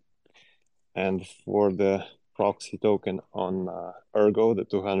will. And for the proxy token on Ergo, the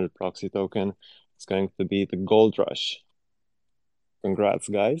 200 proxy token, it's going to be the Gold Rush. Congrats,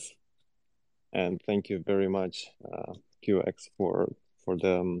 guys. And thank you very much, QX, for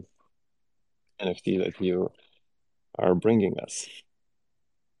the NFT that you are bringing us.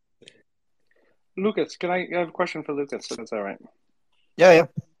 Lucas, I have a question for Lucas, so that's all right. Yeah.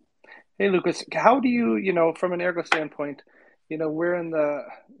 Hey, Lucas, how do you, from an Ergo standpoint, we're in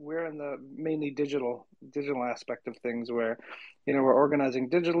the mainly digital aspect of things where, we're organizing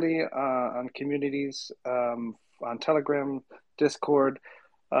digitally on communities, on Telegram, Discord,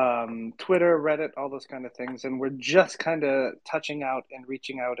 Twitter, Reddit, all those kind of things, and we're just kind of touching out and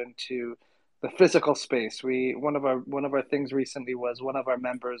reaching out into the physical space. One of our things recently was one of our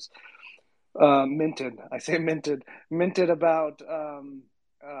members minted. I say minted about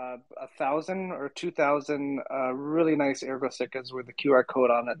 1,000 or 2,000 really nice Ergo stickers with the QR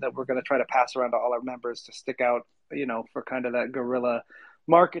code on it that we're going to try to pass around to all our members to stick out, for kind of that guerrilla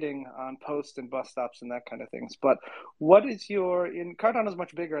marketing on post and bus stops and that kind of things. But what is in Cardano is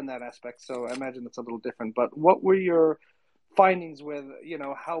much bigger in that aspect, so I imagine it's a little different. But what were your findings with,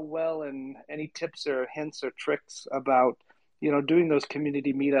 how well, and any tips or hints or tricks about, doing those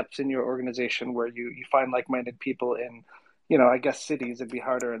community meetups in your organization where you find like-minded people in, I guess cities? It'd be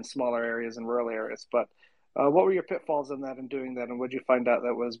harder in smaller areas and rural areas. But what were your pitfalls in that and doing that, and what did you find out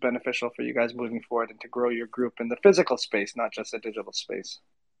that was beneficial for you guys moving forward and to grow your group in the physical space, not just the digital space?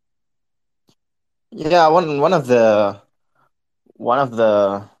 Yeah, one of the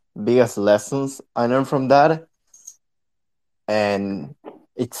biggest lessons I learned from that, and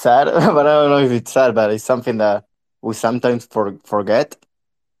it's sad, but I don't know if it's sad, but it's something that we sometimes forget,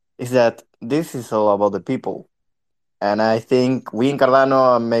 is that this is all about the people. And I think we in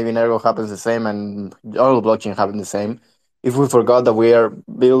Cardano, and maybe in Ergo happens the same, and all blockchain happen the same. If we forgot that we are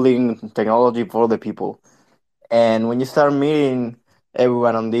building technology for the people, and when you start meeting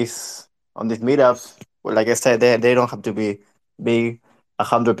everyone on these meetups, well, like I said, they don't have to be big,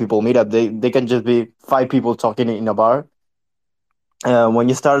 100 people meetup. They can just be 5 people talking in a bar. When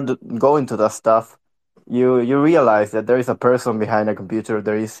you start going to that stuff, you realize that there is a person behind a computer.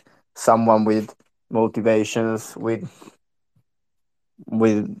 There is someone with motivations, with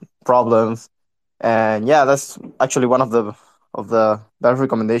problems. And yeah, that's actually one of the best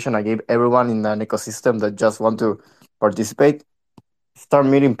recommendation I gave everyone in an ecosystem that just want to participate. Start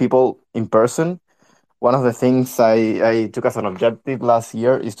meeting people in person. One of the things I took as an objective last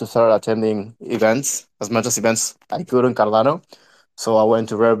year is to start attending events, as much as events I could in Cardano. So I went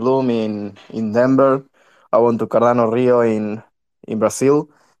to Rare Bloom in Denver. I went to Cardano Rio in Brazil,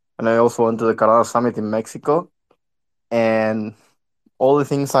 and I also went to the Cardano Summit in Mexico. And all the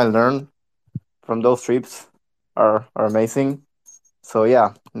things I learned from those trips are amazing. So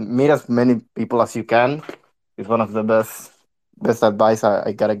yeah, meet as many people as you can is one of the best advice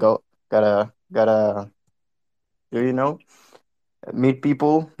I gotta do. Meet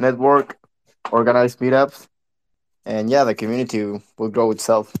people, network, organize meetups, and yeah, the community will grow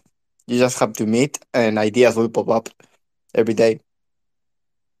itself. You just have to meet, and ideas will pop up every day.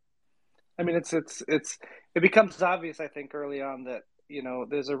 I mean, it becomes obvious, I think, early on that,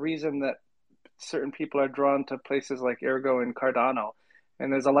 there's a reason that certain people are drawn to places like Ergo and Cardano.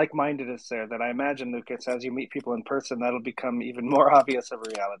 And there's a like-mindedness there that I imagine, Lucas, as you meet people in person, that'll become even more obvious of a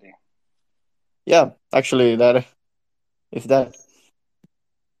reality. Yeah, actually, that if that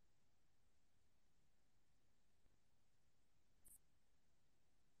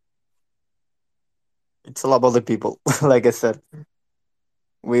it's all about the people. Like I said,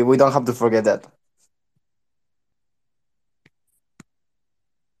 we don't have to forget that.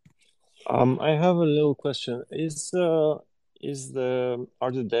 I have a little question. Is the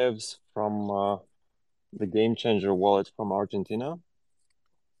are the devs from the Game Changer wallet from Argentina?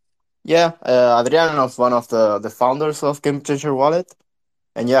 Yeah, Adriano is one of the founders of Game Changer Wallet,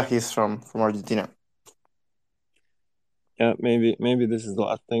 and yeah, he's from Argentina. Yeah, maybe this is the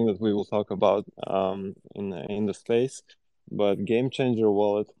last thing that we will talk about in the space, but Game Changer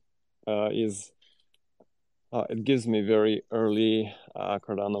wallet is it gives me very early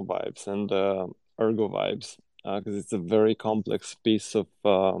Cardano vibes and Ergo vibes because it's a very complex piece of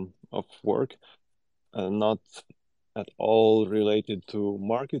work, not at all related to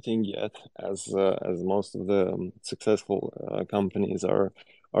marketing yet, as most of the successful companies are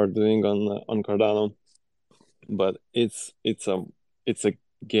doing on Cardano. But it's a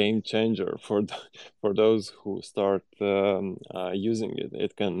game changer for for those who start using it.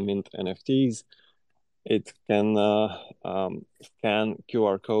 It can mint NFTs. It can scan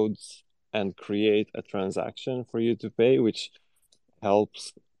QR codes and create a transaction for you to pay, which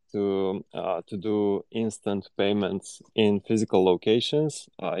helps to do instant payments in physical locations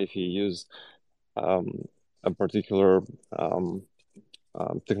if you use um, a particular um,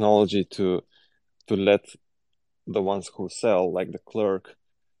 technology to let the ones who sell, like the clerk,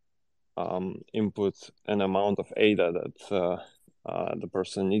 input an amount of ADA that the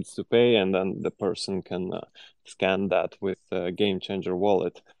person needs to pay, and then the person can scan that with Game Changer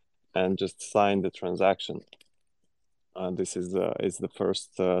wallet and just sign the transaction. This is the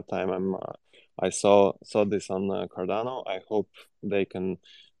first time I saw this on Cardano. I hope they can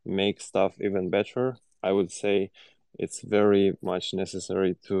make stuff even better. I would say it's very much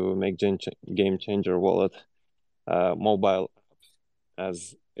necessary to make Game Changer wallet mobile,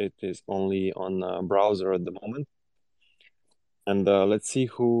 as it is only on browser at the moment. And let's see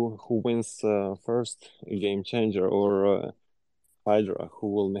who wins first, Game Changer Hydra, who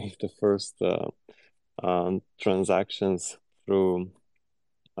will make the first transactions through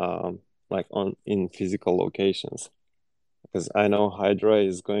like in physical locations, because I know Hydra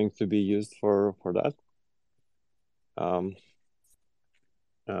is going to be used for that.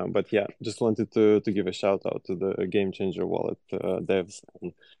 But yeah, just wanted to give a shout out to the Game Changer Wallet devs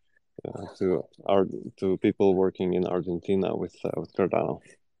and to people working in Argentina with Cardano.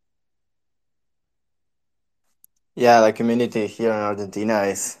 Yeah, the community here in Argentina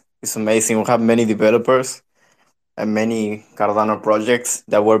is amazing. We have many developers and many Cardano projects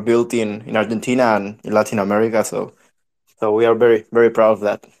that were built in Argentina and in Latin America. So we are very, very proud of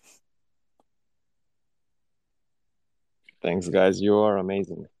that. Thanks, guys. You are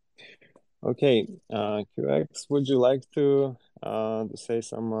amazing. Okay, QX, would you like to say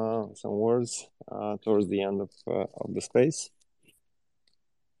some words towards the end of the space?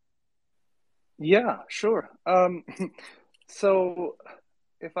 Yeah, sure. So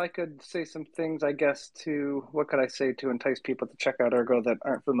if I could say some things, I guess, to what could I say to entice people to check out Ergo that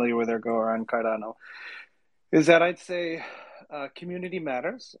aren't familiar with Ergo or on Cardano, is that I'd say community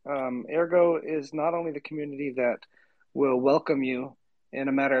matters. Ergo is not only the community that will welcome you in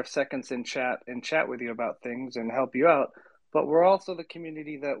a matter of seconds in chat and chat with you about things and help you out, but we're also the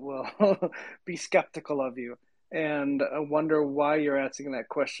community that will be skeptical of you and wonder why you're asking that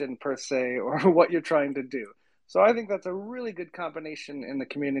question per se or what you're trying to do. So I think that's a really good combination in the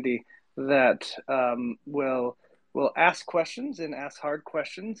community that will ask questions and ask hard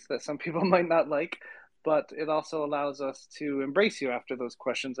questions that some people might not like, but it also allows us to embrace you after those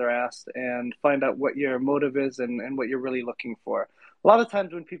questions are asked and find out what your motive is and what you're really looking for. A lot of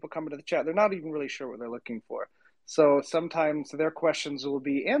times when people come into the chat, they're not even really sure what they're looking for. So sometimes their questions will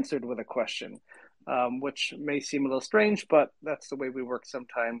be answered with a question, which may seem a little strange, but that's the way we work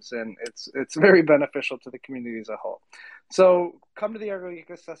sometimes, and it's very beneficial to the community as a whole. So come to the Ergo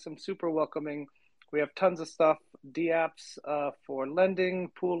ecosystem, super welcoming. We have tons of stuff, DApps for lending,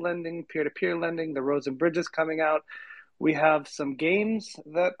 pool lending, peer-to-peer lending, the roads and bridges coming out. We have some games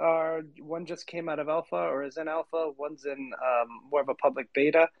that are, one just came out of alpha or is in alpha, one's in more of a public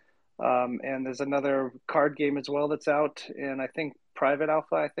beta. And there's another card game as well that's out in, I think, private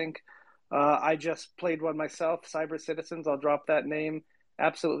alpha, I think. I just played one myself, Cyber Citizens. I'll drop that name.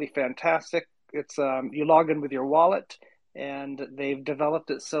 Absolutely fantastic. It's you log in with your wallet, and they've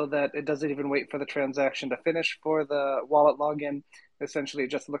developed it so that it doesn't even wait for the transaction to finish for the wallet login. Essentially,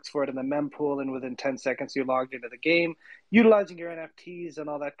 it just looks for it in the mempool, and within 10 seconds, you logged into the game, utilizing your NFTs and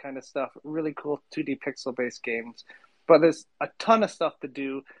all that kind of stuff. Really cool 2D pixel-based games. But there's a ton of stuff to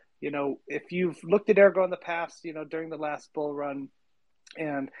do. You know, if you've looked at Ergo in the past, you know, during the last bull run,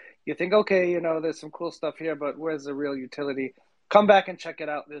 and you think, okay, you know, there's some cool stuff here, but where's the real utility? Come back and check it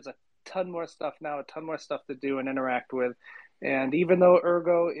out. There's a ton more stuff now, a ton more stuff to do and interact with. And even though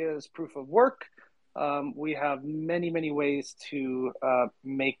Ergo is proof of work, we have many, many ways to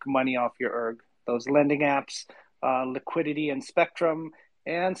make money off your Erg. Those lending apps, Liquidity and Spectrum.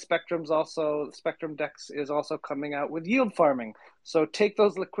 And Spectrum Dex is also coming out with yield farming. So take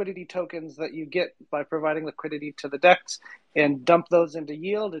those liquidity tokens that you get by providing liquidity to the Dex and dump those into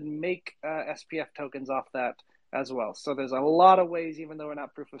yield and make SPF tokens off that as well. So there's a lot of ways, even though we're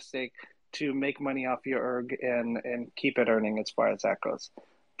not proof of stake, to make money off your ERG and keep it earning as far as that goes.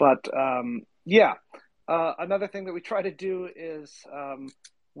 But yeah, another thing that we try to do is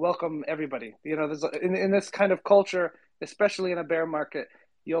welcome everybody. You know, there's in this kind of culture, especially in a bear market,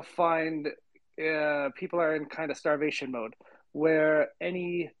 you'll find people are in kind of starvation mode where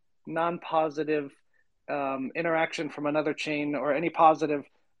any non-positive interaction from another chain or any positive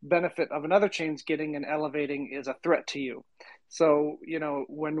benefit of another chain's getting and elevating is a threat to you. So, you know,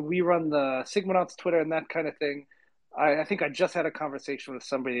 when we run the Sigmanauts Twitter and that kind of thing, I think I just had a conversation with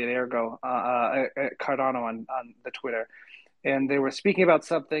somebody at Ergo, at Cardano on the Twitter, and they were speaking about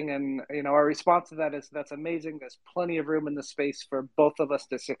something, and you know, our response to that is, that's amazing. There's plenty of room in the space for both of us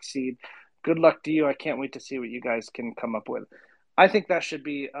to succeed. Good luck to you. I can't wait to see what you guys can come up with. I think that should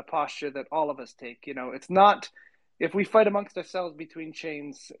be a posture that all of us take. You know, it's not, if we fight amongst ourselves between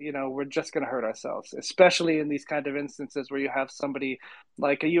chains, you know, we're just going to hurt ourselves, especially in these kind of instances where you have somebody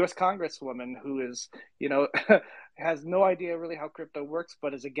like a US Congresswoman who is, you know, has no idea really how crypto works,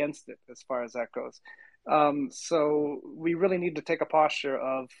 but is against it as far as that goes. So we really need to take a posture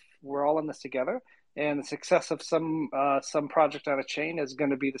of, we're all in this together, and the success of some project on a chain is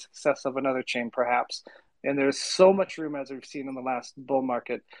going to be the success of another chain, perhaps. And there's so much room, as we've seen in the last bull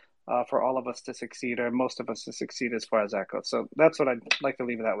market, for all of us to succeed, or most of us to succeed as far as that goes. So that's what I'd like to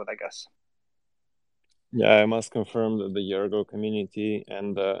leave that with, I guess. Yeah, I must confirm that the Ergo community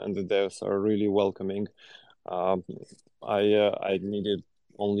and the devs are really welcoming. Um, I needed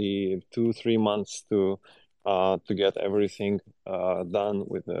only 2 3 months to get everything done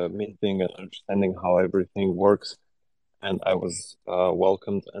with the minting and understanding how everything works, and I was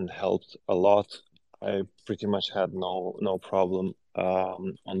welcomed and helped a lot. I pretty much had no problem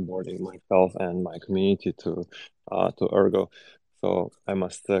onboarding myself and my community to Ergo. So I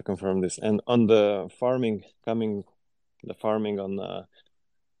must confirm this. And on the farming coming, the farming on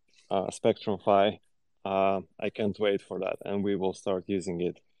Spectrum Fi, I can't wait for that, and we will start using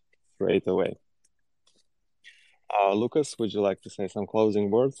it straight away. Lucas, would you like to say some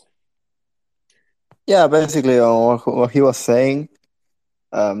closing words? Yeah, basically on what he was saying.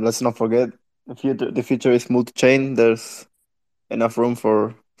 Let's not forget the future. The future is multi-chain. There's enough room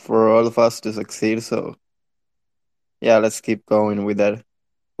for all of us to succeed. So yeah, let's keep going with that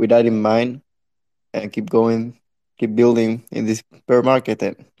in mind, and keep going, keep building in this bear market,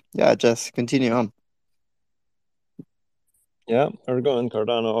 and yeah, just continue on. Yeah, Ergo and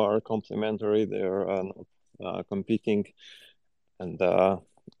Cardano are complementary. They're not competing, and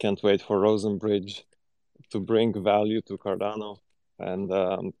can't wait for Rosenbridge to bring value to Cardano,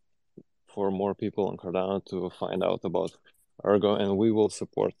 and for more people on Cardano to find out about Ergo, and we will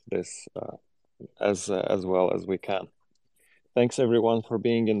support this as well as we can. Thanks everyone for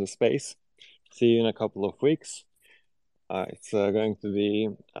being in the space. See you in a couple of weeks. It's going to be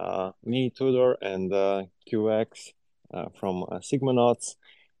me, Tudor, and QX from Sigmanauts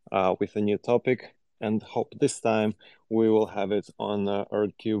with a new topic, and hope this time we will have it on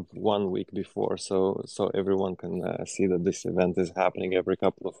EarthCube 1 week before, so everyone can see that this event is happening every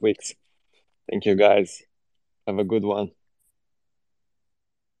couple of weeks. Thank you, guys. Have a good one.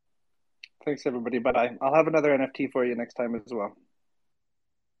 Thanks, everybody. Bye. I'll have another NFT for you next time as well.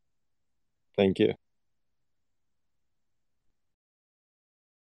 Thank you.